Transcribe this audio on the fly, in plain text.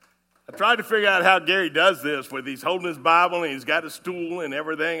I tried to figure out how Gary does this with he's holding his Bible and he's got his stool and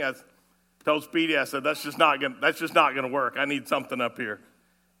everything. I told Speedy, I said, that's just not gonna work. I need something up here.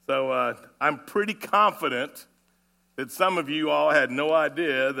 So I'm pretty confident that some of you all had no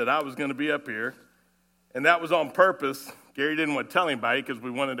idea that I was going to be up here, and that was on purpose. Gary didn't want to tell anybody because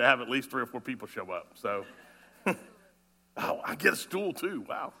we wanted to have at least 3 or 4 people show up. So, oh, I get a stool too.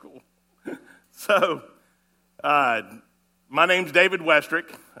 Wow, cool. So, my name's David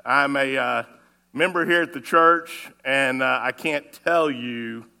Westrick. I'm a member here at the church, and I can't tell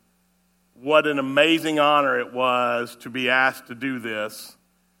you what an amazing honor it was to be asked to do this.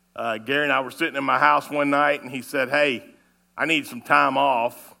 Gary and I were sitting in my house one night, and he said, hey, I need some time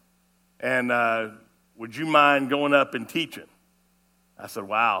off, and would you mind going up and teaching? I said,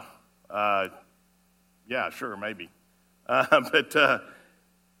 wow, yeah, sure, maybe. But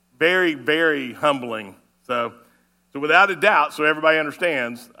very, very humbling. So without a doubt, so everybody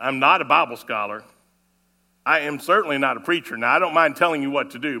understands, I'm not a Bible scholar. I am certainly not a preacher. Now, I don't mind telling you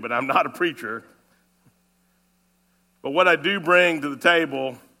what to do, but I'm not a preacher. But what I do bring to the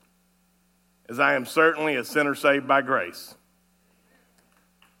table is I am certainly a sinner saved by grace.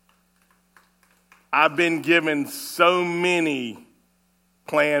 I've been given so many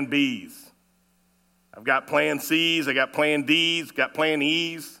plan Bs. I've got plan Cs, I got plan Ds, got plan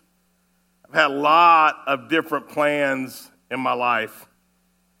Es. I've had a lot of different plans in my life.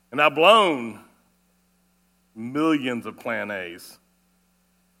 And I've blown millions of plan As.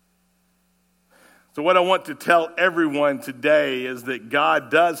 So what I want to tell everyone today is that God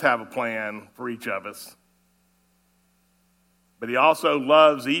does have a plan for each of us. But he also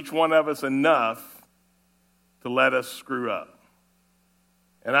loves each one of us enough to let us screw up.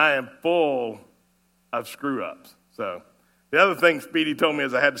 And I am full of screw-ups. So the other thing Speedy told me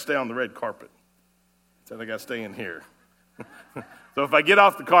is I had to stay on the red carpet. He said I got to stay in here. So if I get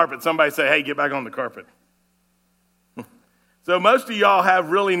off the carpet, somebody say, hey, get back on the carpet. So most of y'all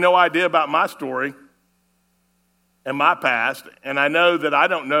have really no idea about my story and my past, and I know that I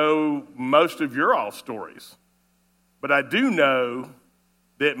don't know most of your all stories. But I do know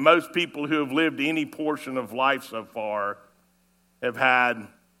that most people who have lived any portion of life so far have had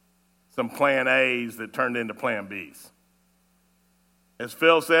some plan A's that turned into plan B's. As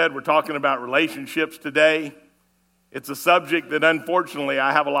Phil said, we're talking about relationships today. It's a subject that unfortunately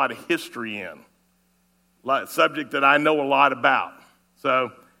I have a lot of history in. A subject that I know a lot about.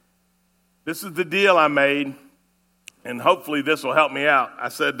 So this is the deal I made, and hopefully this will help me out. I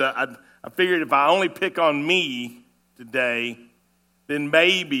said I figured if I only pick on me today, then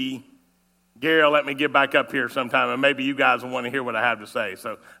maybe Gary will let me get back up here sometime, and maybe you guys will want to hear what I have to say.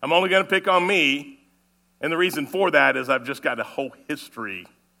 So I'm only going to pick on me, and the reason for that is I've just got a whole history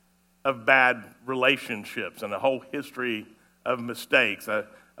of bad relationships and a whole history of mistakes. I've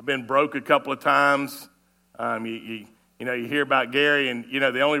been broke a couple of times. You hear about Gary, and,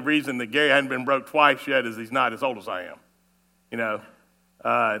 the only reason that Gary hadn't been broke twice yet is he's not as old as I am.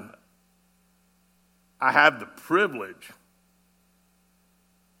 I have the privilege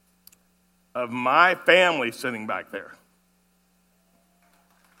of my family sitting back there.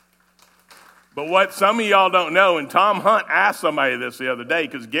 But what some of y'all don't know, and Tom Hunt asked somebody this the other day,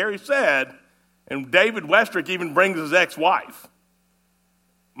 because Gary said, and David Westrick even brings his ex-wife.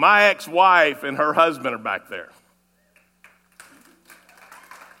 My ex-wife and her husband are back there.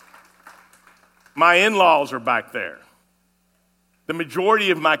 My in-laws are back there. The majority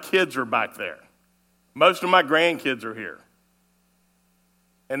of my kids are back there. Most of my grandkids are here.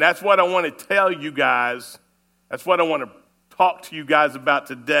 And that's what I want to tell you guys. That's what I want to talk to you guys about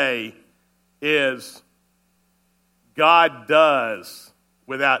today is God does,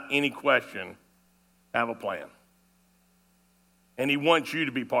 without any question, have a plan. And he wants you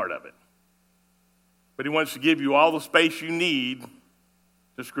to be part of it. But he wants to give you all the space you need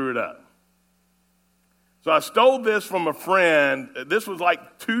to screw it up. So I stole this from a friend. This was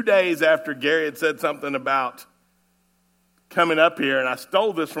like 2 days after Gary had said something about coming up here, and I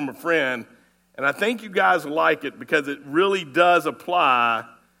stole this from a friend, and I think you guys will like it because it really does apply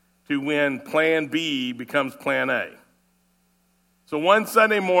to when plan B becomes plan A. So one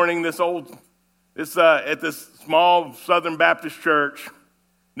Sunday morning, at this small Southern Baptist church,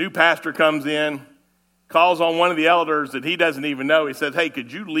 new pastor comes in, calls on one of the elders that he doesn't even know. He says, hey,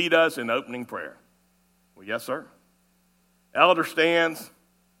 could you lead us in opening prayer? Well, yes, sir. Elder stands,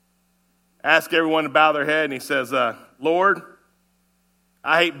 asks everyone to bow their head, and he says, Lord,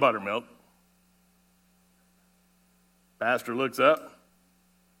 I hate buttermilk. Pastor looks up.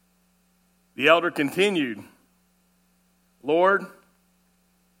 The elder continued, Lord,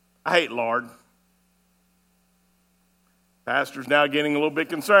 I hate lard. Pastor's now getting a little bit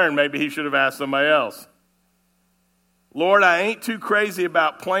concerned. Maybe he should have asked somebody else. Lord, I ain't too crazy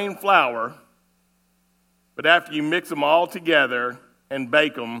about plain flour, but after you mix them all together and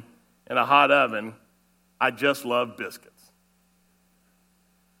bake them in a hot oven, I just love biscuits.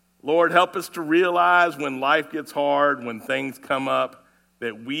 Lord, help us to realize when life gets hard, when things come up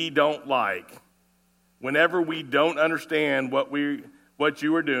that we don't like, whenever we don't understand what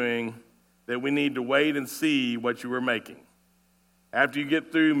you are doing, that we need to wait and see what you are making. After you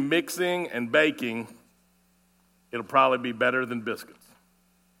get through mixing and baking, it'll probably be better than biscuits.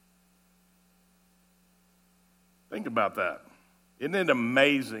 Think about that. Isn't it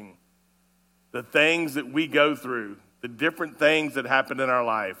amazing the things that we go through, the different things that happen in our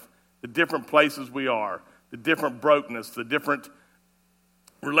life, the different places we are, the different brokenness, the different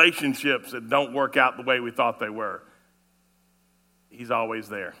relationships that don't work out the way we thought they were. He's always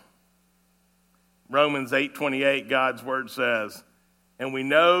there. Romans 8:28, God's word says, and we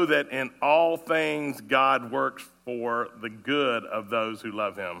know that in all things God works for the good of those who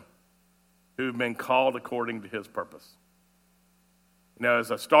love him, who have been called according to his purpose. You know,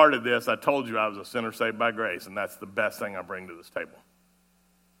 as I started this, I told you I was a sinner saved by grace, and that's the best thing I bring to this table.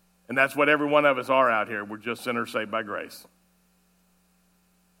 And that's what every one of us are out here. We're just sinners saved by grace.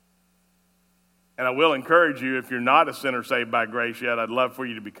 And I will encourage you, if you're not a sinner saved by grace yet, I'd love for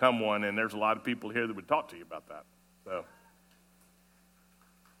you to become one, and there's a lot of people here that would talk to you about that.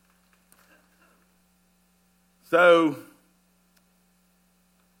 So,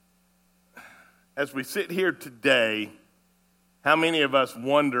 as we sit here today, how many of us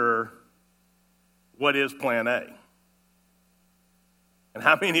wonder what is plan A? And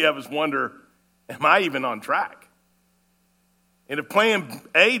how many of us wonder, am I even on track? And if plan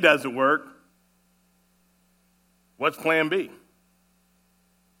A doesn't work, what's plan B?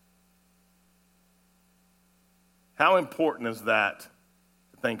 How important is that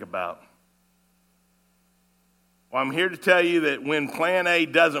to think about? Well, I'm here to tell you that when plan A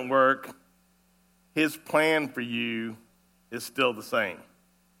doesn't work, his plan for you is still the same.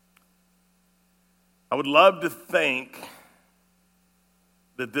 I would love to think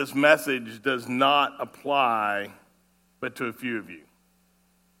that this message does not apply but to a few of you.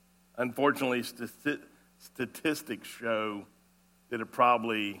 Unfortunately, statistics show that it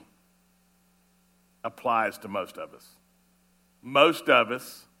probably applies to most of us. Most of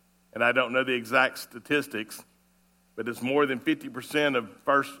us, and I don't know the exact statistics, but it's more than 50%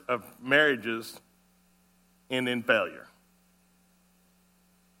 of marriages end in failure.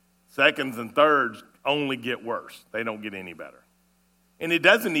 Seconds and thirds only get worse. They don't get any better. And it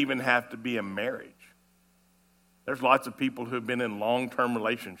doesn't even have to be a marriage. There's lots of people who have been in long-term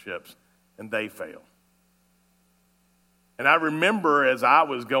relationships and they fail. And I remember as I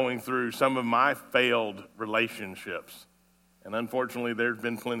was going through some of my failed relationships, and unfortunately there's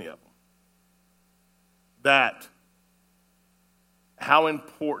been plenty of them, that how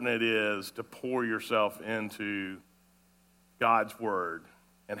important it is to pour yourself into God's word,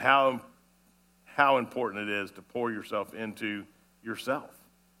 and how important it is to pour yourself into yourself.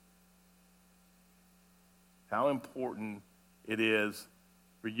 How important it is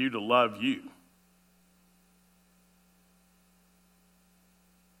for you to love you.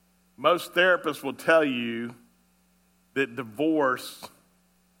 Most therapists will tell you that divorce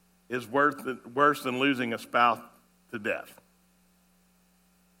is worse than losing a spouse to death.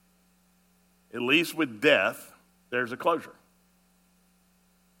 At least with death, there's a closure.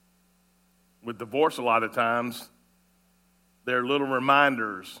 With divorce, a lot of times, there are little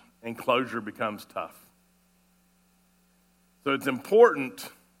reminders and closure becomes tough. So it's important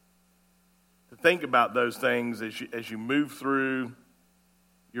to think about those things as you move through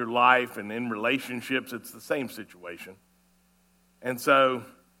your life, and in relationships, it's the same situation. And so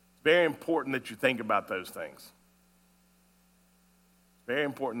it's very important that you think about those things. It's very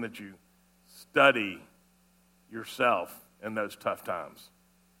important that you study yourself in those tough times.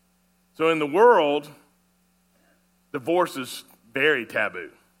 So in the world, divorce is very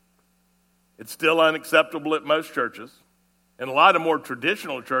taboo. It's still unacceptable at most churches. In a lot of more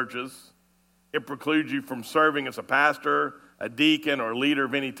traditional churches, it precludes you from serving as a pastor, a deacon, or a leader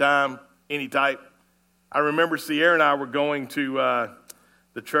of any type. I remember Sierra and I were going to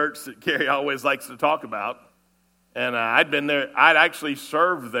the church that Carrie always likes to talk about. And I'd been there. I'd actually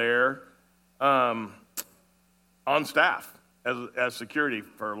served there on staff as security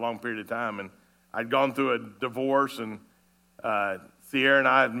for a long period of time. And I'd gone through a divorce, and Sierra and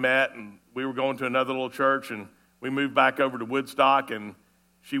I had met, and we were going to another little church, and we moved back over to Woodstock, and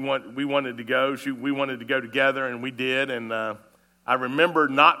we wanted to go. We wanted to go together, and we did. And I remember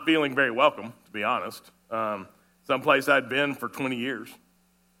not feeling very welcome, to be honest. Some someplace I'd been for 20 years,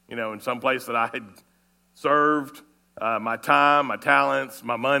 in some place that I had served my time, my talents,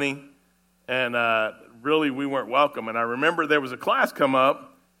 my money, and really we weren't welcome. And I remember there was a class come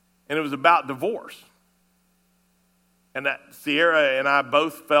up, and it was about divorce. And that Sierra and I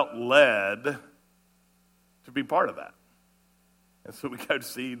both felt led to be part of that. And so we go to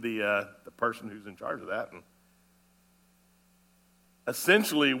see the person who's in charge of that. And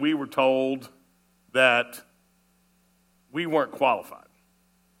essentially, we were told that we weren't qualified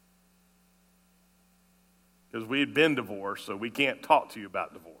because we had been divorced, so we can't talk to you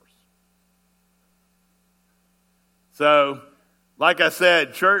about divorce. So, like I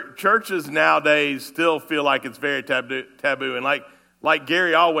said, churches nowadays still feel like it's very taboo. And like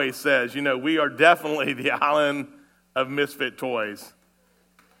Gary always says, we are definitely the island of misfit toys.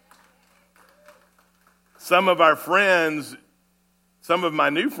 Some of my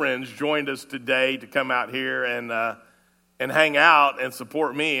new friends joined us today to come out here and hang out and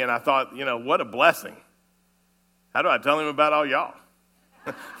support me. And I thought, what a blessing. How do I tell him about all y'all?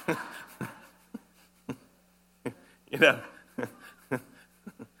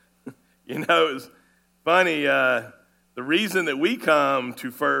 It's funny. The reason that we come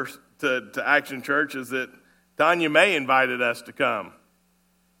to Action Church is that Tanya May invited us to come.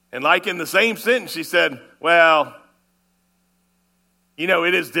 And like in the same sentence, she said, well,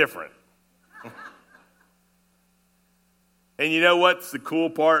 it is different. And you know what's the cool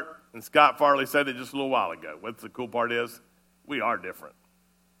part? And Scott Farley said it just a little while ago. What's the cool part is? We are different.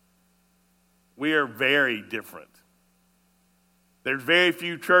 We are very different. There's very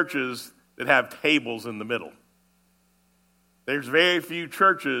few churches that have tables in the middle. There's very few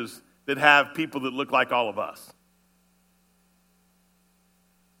churches that have people that look like all of us.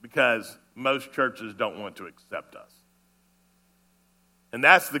 Because most churches don't want to accept us. And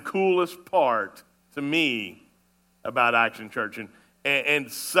that's the coolest part to me about Action Church.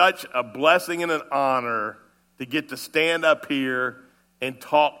 And such a blessing and an honor to get to stand up here and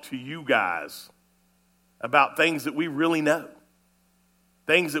talk to you guys about things that we really know.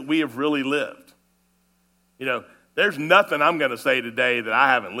 Things that we have really lived. There's nothing I'm going to say today that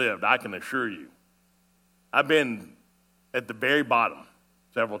I haven't lived, I can assure you. I've been at the very bottom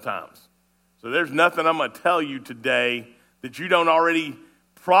several times. So there's nothing I'm going to tell you today that you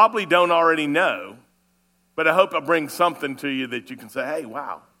probably don't already know, but I hope I bring something to you that you can say, hey,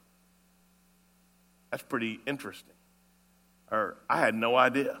 wow, that's pretty interesting. Or I had no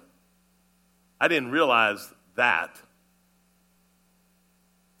idea. I didn't realize that.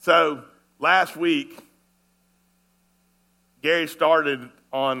 So last week, Gary started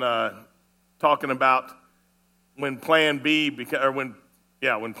on talking about when Plan B when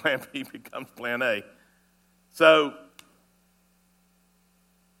Plan B becomes Plan A. So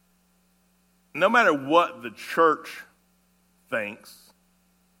no matter what the church thinks,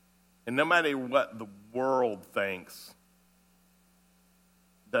 and no matter what the world thinks,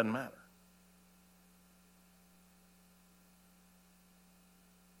 doesn't matter.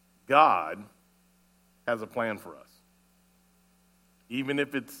 God has a plan for us, even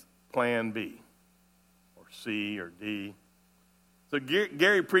if it's Plan B or C or D. So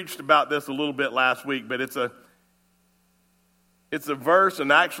Gary preached about this a little bit last week, but it's a verse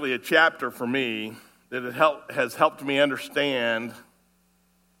and actually a chapter for me that has helped me understand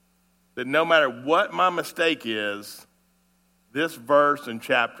that no matter what my mistake is, this verse and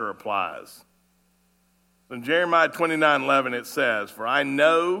chapter applies. So in Jeremiah 29:11 it says, "For I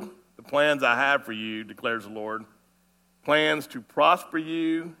know the plans I have for you, declares the Lord, plans to prosper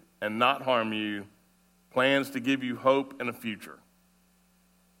you and not harm you, plans to give you hope and a future."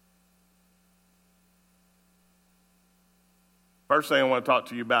 First thing I want to talk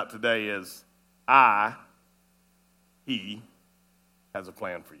to you about today is He has a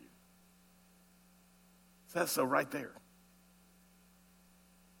plan for you. It says so right there.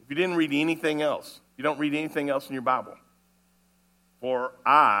 If you didn't read anything else, you don't read anything else in your Bible. For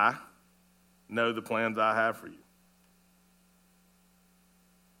I know the plans I have for you.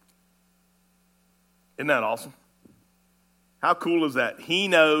 Isn't that awesome? How cool is that? He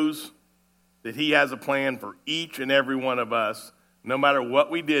knows that He has a plan for each and every one of us, no matter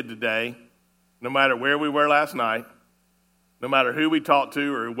what we did today, no matter where we were last night, no matter who we talked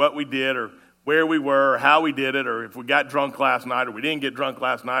to or what we did or where we were or how we did it, or if we got drunk last night or we didn't get drunk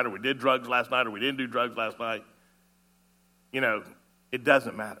last night or we did drugs last night or we didn't do drugs last night. It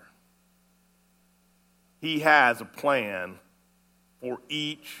doesn't matter. He has a plan for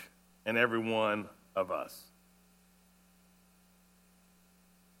each and every one of us.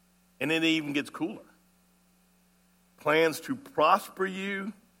 And it even gets cooler. Plans to prosper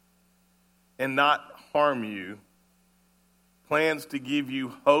you and not harm you, plans to give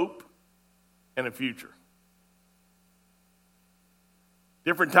you hope and a future.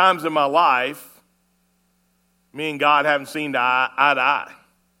 Different times in my life, me and God haven't seen eye to eye.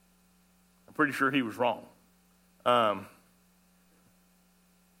 I'm pretty sure he was wrong.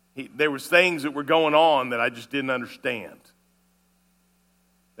 There was things that were going on that I just didn't understand.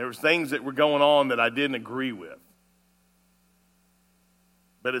 There was things that were going on that I didn't agree with.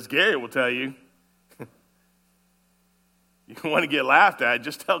 But as Gary will tell you, you want to get laughed at,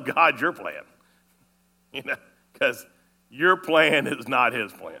 just tell God your plan. Because your plan is not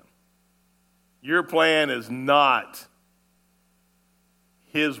his plan. Your plan is not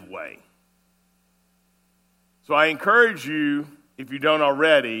his way. So I encourage you, if you don't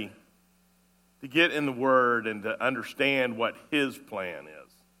already, to get in the Word and to understand what his plan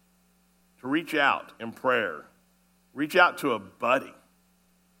is. To reach out in prayer. Reach out to a buddy.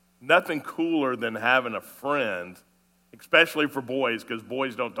 Nothing cooler than having a friend, especially for boys, because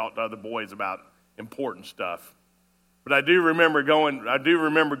boys don't talk to other boys about important stuff. But I do remember going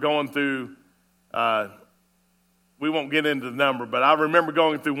through, we won't get into the number, but I remember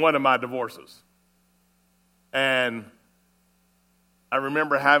going through one of my divorces. And I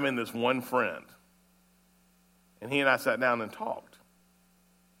remember having this one friend. And he and I sat down and talked.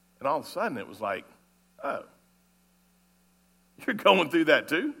 And all of a sudden it was like, oh, you're going through that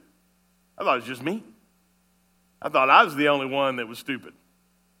too? I thought it was just me. I thought I was the only one that was stupid.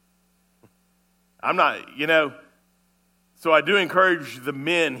 I'm not, so I do encourage the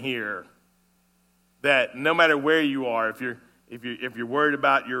men here that no matter where you are, if you're worried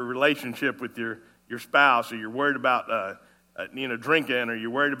about your relationship with your spouse, or you're worried about drinking, or you're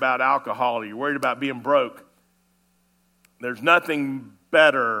worried about alcohol, or you're worried about being broke, there's nothing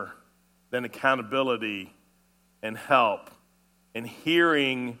better than accountability and help and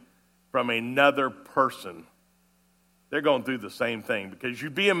hearing from another person. They're going through the same thing, because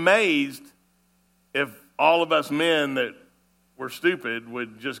you'd be amazed if all of us men that were stupid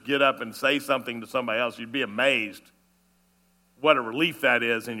would just get up and say something to somebody else. You'd be amazed what a relief that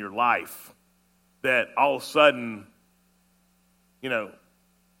is in your life, that all of a sudden,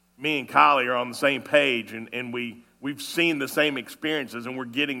 me and Kylie are on the same page, and we've seen the same experiences, and we're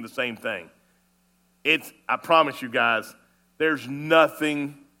getting the same thing. I promise you guys, there's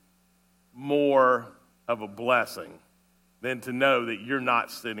nothing more of a blessing than to know that you're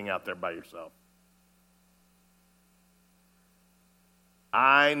not sitting out there by yourself.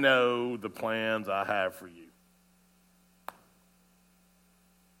 I know the plans I have for you.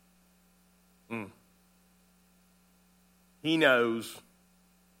 He knows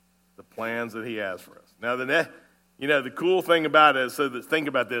the plans that he has for us. Now, the cool thing about it is, think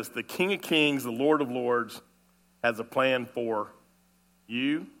about this. The King of Kings, the Lord of Lords, has a plan for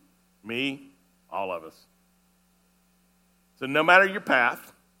you, me, all of us. So no matter your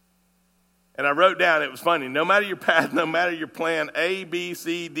path, and I wrote down, it was funny, no matter your path, no matter your plan, A, B,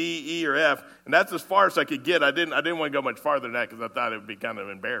 C, D, E, or F, and that's as far as I could get. I didn't want to go much farther than that because I thought it would be kind of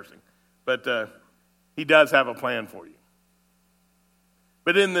embarrassing. But he does have a plan for you.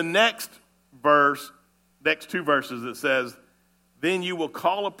 But in the next two verses, it says, then you will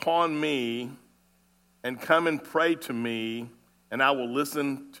call upon me and come and pray to me, and I will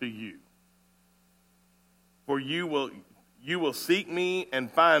listen to you. For you will seek me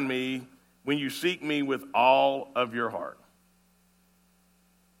and find me when you seek me with all of your heart.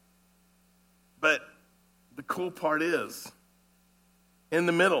 But the cool part is, in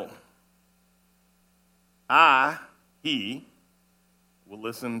the middle, he will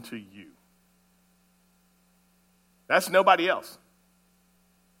listen to you. That's nobody else.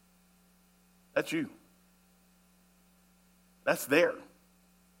 That's you. That's there.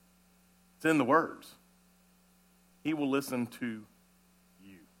 It's in the words. He will listen to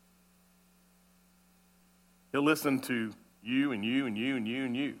you. He'll listen to you and you and you and you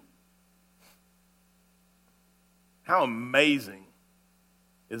and you. How amazing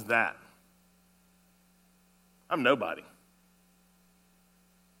is that? I'm nobody.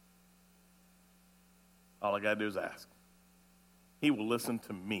 All I got to do is ask. He will listen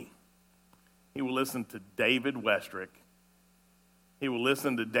to me. He will listen to David Westrick. He will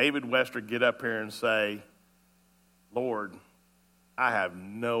listen to David Westrick get up here and say, Lord, I have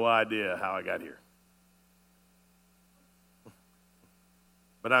no idea how I got here.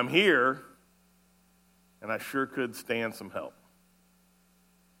 But I'm here, and I sure could stand some help.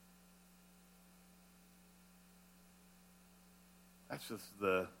 That's just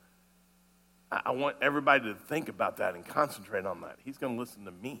I want everybody to think about that and concentrate on that. He's going to listen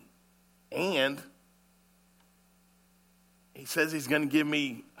to me. And he says he's going to give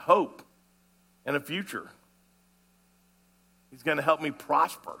me hope and a future. He's going to help me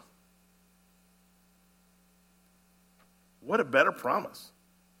prosper. What a better promise.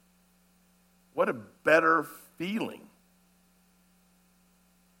 What a better feeling.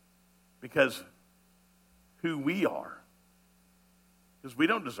 Because who we are. Because we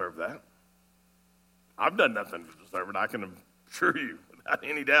don't deserve that. I've done nothing to deserve it. I can assure you, without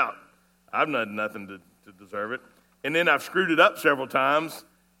any doubt. I've done nothing to deserve it. And then I've screwed it up several times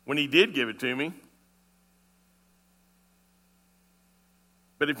when he did give it to me.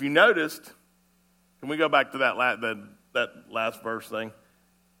 But if you noticed, can we go back to that last verse thing?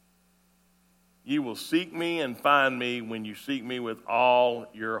 You will seek me and find me when you seek me with all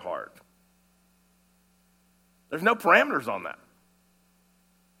your heart. There's no parameters on that.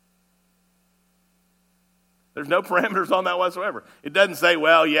 There's no parameters on that whatsoever. It doesn't say,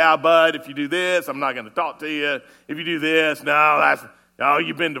 well, yeah, bud, if you do this, I'm not going to talk to you. If you do this, no,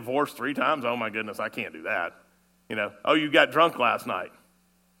 you've been divorced 3 times. Oh, my goodness, I can't do that. Oh, you got drunk last night.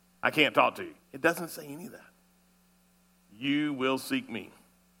 I can't talk to you. It doesn't say any of that. You will seek me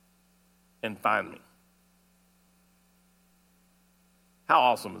and find me. How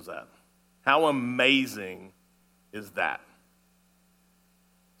awesome is that? How amazing is that?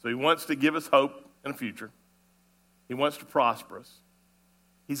 So he wants to give us hope in the future. He wants to prosper us.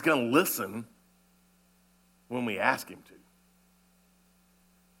 He's going to listen when we ask him to.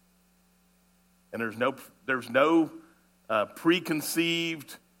 And there's no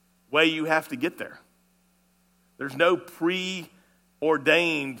preconceived way you have to get there. There's no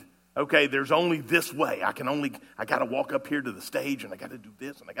preordained, okay, there's only this way. I got to walk up here to the stage and I got to do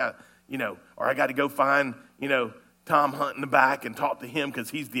this and I got to, or I got to go find, Tom Hunt in the back and talk to him because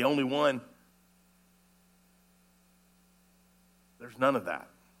he's the only one. There's none of that.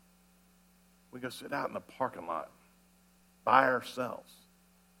 We go sit out in the parking lot by ourselves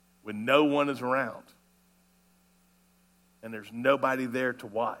when no one is around. And there's nobody there to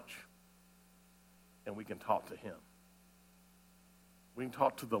watch. And we can talk to him. We can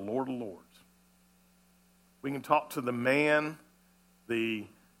talk to the Lord of Lords. We can talk to the man, the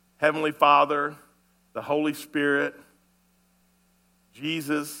Heavenly Father, the Holy Spirit,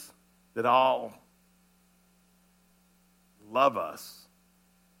 Jesus, that all love us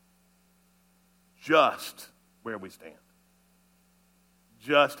just where we stand.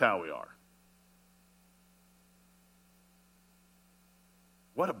 Just how we are.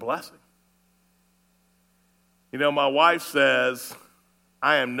 What a blessing. My wife says,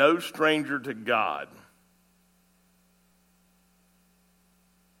 I am no stranger to God.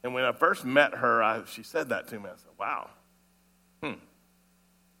 And when I first met her, she said that to me. I said, wow.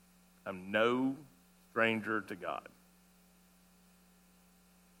 I'm no stranger to God.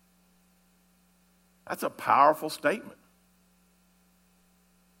 That's a powerful statement.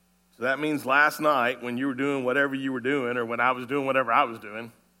 So that means last night when you were doing whatever you were doing or when I was doing whatever I was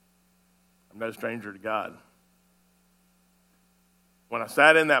doing, I'm no stranger to God. When I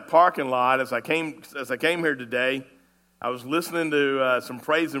sat in that parking lot as I came here today, I was listening to some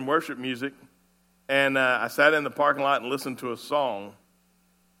praise and worship music, and I sat in the parking lot and listened to a song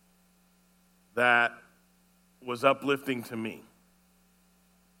that was uplifting to me.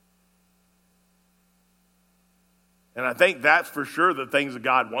 And I think that's for sure the things that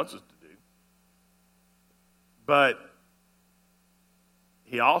God wants us to do. But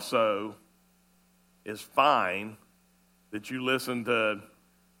he also is fine that you listen to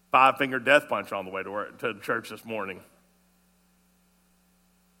Five Finger Death Punch on the way to church this morning.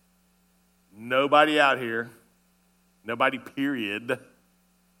 Nobody out here, nobody period,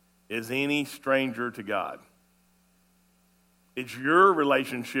 is any stranger to God. It's your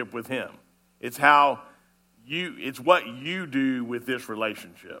relationship with him. It's what you do with this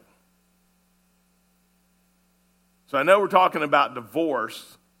relationship. So I know we're talking about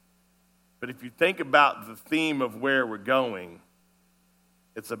divorce, but if you think about the theme of where we're going,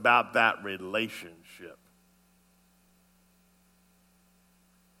 it's about that relationship.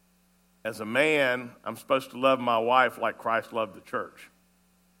 As a man, I'm supposed to love my wife like Christ loved the church.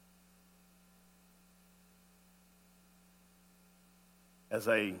 As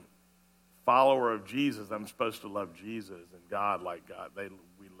a follower of Jesus, I'm supposed to love Jesus and God like God.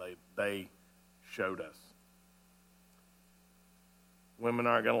 They showed us. Women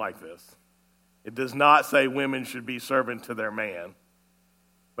aren't going to like this. It does not say women should be servant to their man.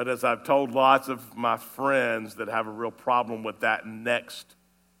 But as I've told lots of my friends that have a real problem with that next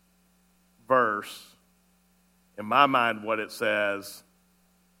verse, in my mind what it says,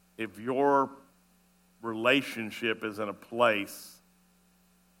 if your relationship is in a place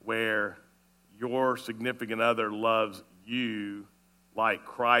where your significant other loves you like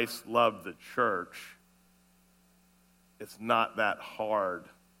Christ loved the church, it's not that hard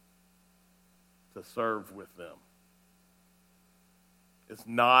to serve with them. It's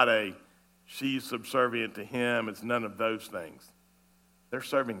not a she's subservient to him. It's none of those things. They're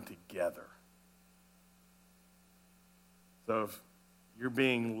serving together. So if you're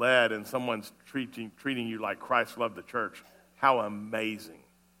being led and someone's treating you like Christ loved the church, how amazing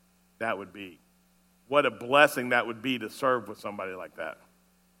that would be. What a blessing that would be to serve with somebody like that.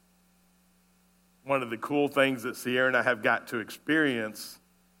 One of the cool things that Sierra and I have got to experience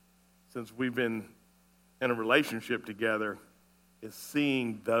since we've been in a relationship together is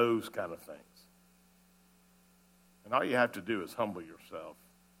seeing those kind of things. And all you have to do is humble yourself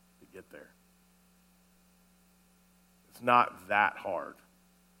to get there. It's not that hard.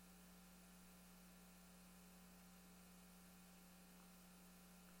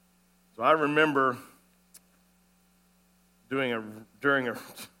 So I remember during a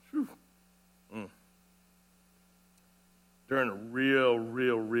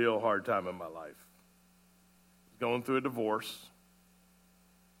real hard time in my life. Going through a divorce.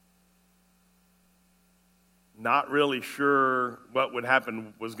 Not really sure what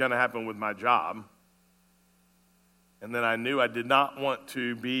was going to happen with my job. And then I knew I did not want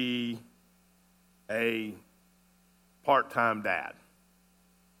to be a part-time dad.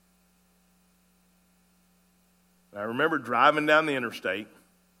 And I remember driving down the interstate,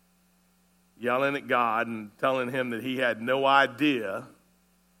 yelling at God and telling him that he had no idea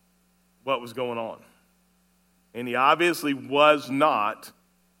what was going on. And he obviously was not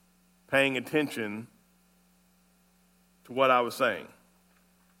paying attention to what I was saying.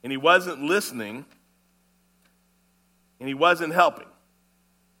 And he wasn't listening, and he wasn't helping.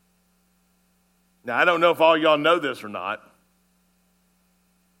 Now, I don't know if all y'all know this or not.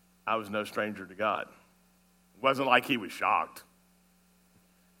 I was no stranger to God. It wasn't like he was shocked.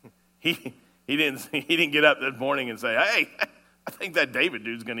 He didn't get up that morning and say, "Hey, I think that David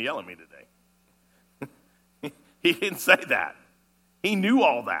dude's going to yell at me today." He didn't say that. He knew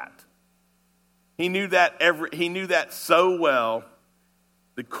all that. He knew that so well.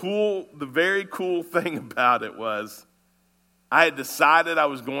 The very cool thing about it was I had decided I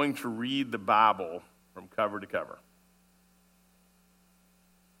was going to read the Bible from cover to cover.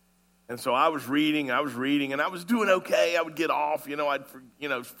 And so I was reading, and I was doing okay. I would get off,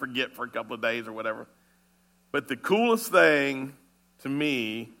 I'd forget for a couple of days or whatever. But the coolest thing to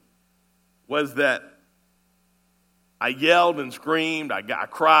me was that I yelled and screamed. I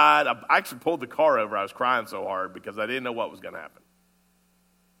cried. I actually pulled the car over. I was crying so hard because I didn't know what was going to happen.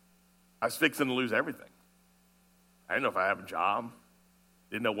 I was fixing to lose everything. I didn't know if I have a job.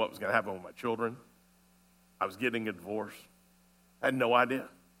 Didn't know what was going to happen with my children. I was getting a divorce. I had no idea.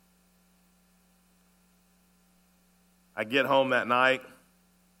 I get home that night.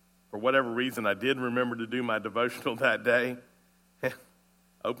 For whatever reason, I did remember to do my devotional that day.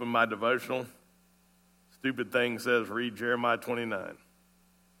 Open my devotional. Stupid thing says, read Jeremiah 29.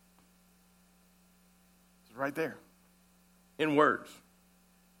 It's right there. In words.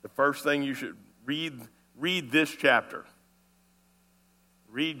 The first thing you should read this chapter.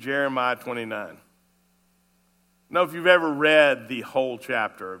 Read Jeremiah 29. I don't know if you've ever read the whole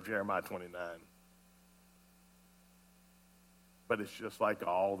chapter of Jeremiah 29. But it's just like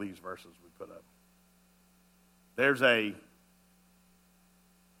all these verses we put up. There's I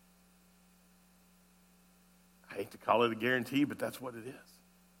hate to call it a guarantee, but that's what it is.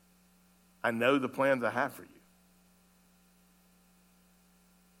 I know the plans I have for you.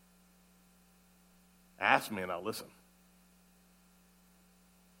 Ask me and I'll listen.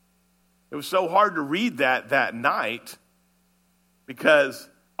 It was so hard to read that night because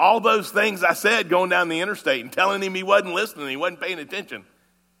all those things I said going down the interstate and telling him he wasn't listening, he wasn't paying attention.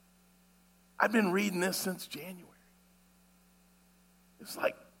 I've been reading this since January. It's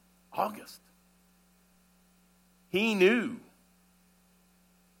like August. He knew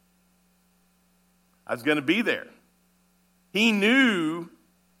I was going to be there. He knew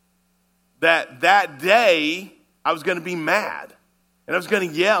that day I was going to be mad. And I was going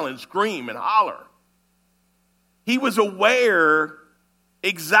to yell and scream and holler. He was aware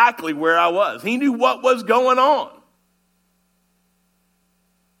exactly where I was. He knew what was going on.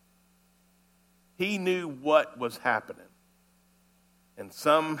 He knew what was happening. And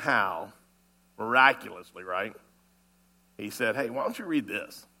somehow, miraculously, right? He said, hey, why don't you read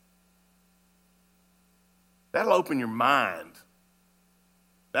this? That'll open your mind.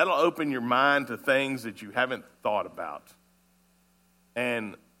 That'll open your mind to things that you haven't thought about.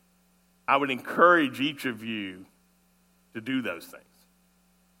 And I would encourage each of you to do those things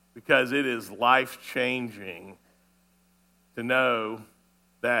because it is life-changing to know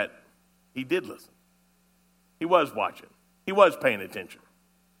that he did listen. He was watching. He was paying attention.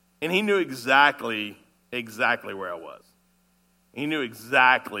 And he knew exactly where I was. He knew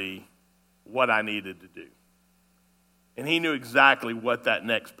exactly what I needed to do. And he knew exactly what that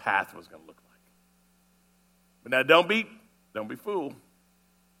next path was going to look like. But now don't be fooled.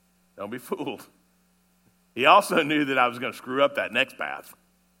 Don't be fooled. He also knew that I was going to screw up that next path.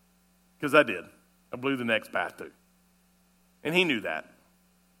 Because I did. I blew the next path too. And he knew that.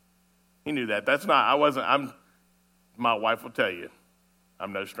 He knew that. My wife will tell you,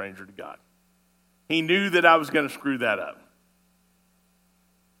 I'm no stranger to God. He knew that I was going to screw that up.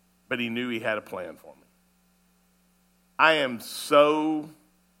 But he knew he had a plan for me. I am so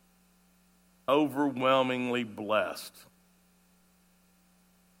overwhelmingly blessed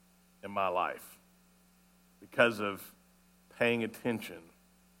in my life because of paying attention,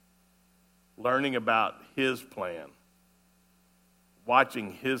 learning about his plan,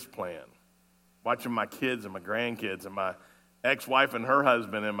 watching his plan, watching my kids and my grandkids and my ex-wife and her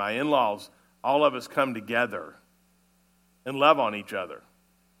husband and my in-laws, all of us come together and love on each other.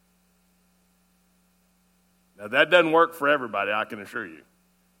 Now, that doesn't work for everybody, I can assure you.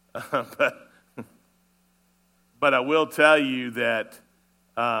 But I will tell you that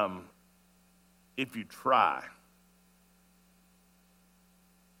if you try,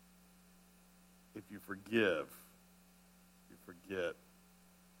 if you forgive, if you forget,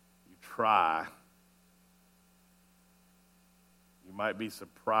 you try, you might be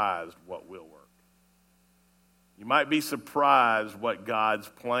surprised what will work. You might be surprised what God's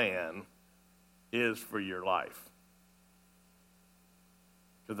plan is for your life.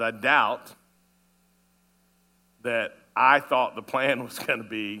 Because I doubt that I thought the plan was going to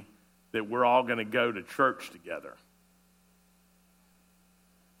be that we're all going to go to church together.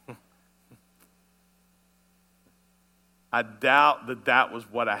 I doubt that that was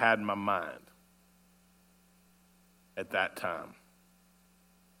what I had in my mind at that time.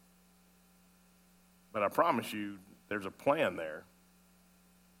 But I promise you, there's a plan there.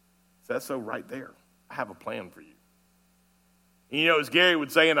 That's so right there. I have a plan for you. And as Gary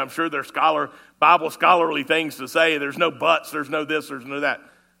would say, and I'm sure there's Bible scholarly things to say, there's no buts, there's no this, there's no that.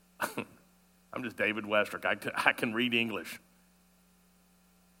 I'm just David Westrick. I can read English.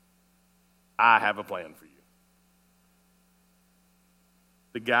 I have a plan for you.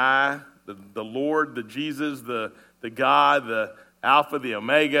 The guy, the Lord, the Jesus, the God, the Alpha, the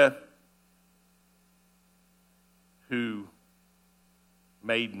Omega, who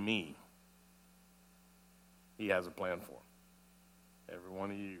made me. He has a plan for every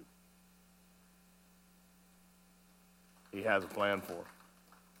one of you. He has a plan for.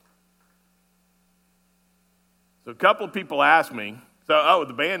 So a couple of people asked me,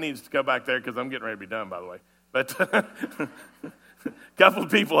 the band needs to go back there because I'm getting ready to be done, by the way. But a couple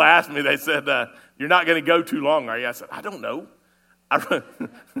of people asked me, they said, you're not going to go too long, are you? I said, I don't know. I've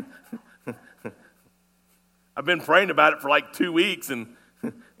been praying about it for like 2 weeks, and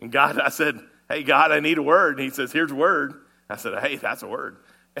God, I said, hey, God, I need a word. And he says, here's a word. I said, hey, that's a word.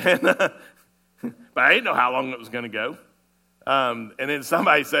 And but I didn't know how long it was going to go. And then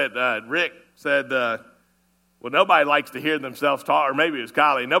somebody said, Rick said, well, nobody likes to hear themselves talk, or maybe it was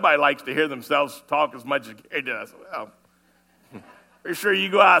Kylie, nobody likes to hear themselves talk as much as Gary did. I said, well, pretty sure you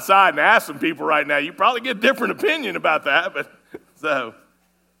go outside and ask some people right now, you probably get a different opinion about that. But so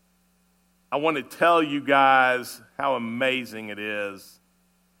I want to tell you guys how amazing it is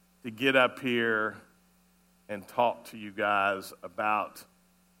to get up here and talk to you guys about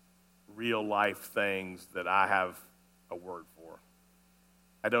real life things that I have a word for.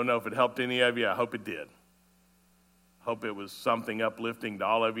 I don't know if it helped any of you. I hope it did. I hope it was something uplifting to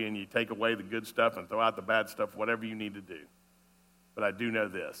all of you, and you take away the good stuff and throw out the bad stuff, whatever you need to do. But I do know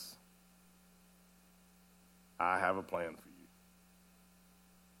this. I have a plan for you.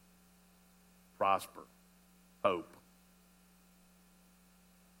 Prosper. Hope.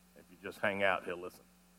 If you just hang out, he'll listen.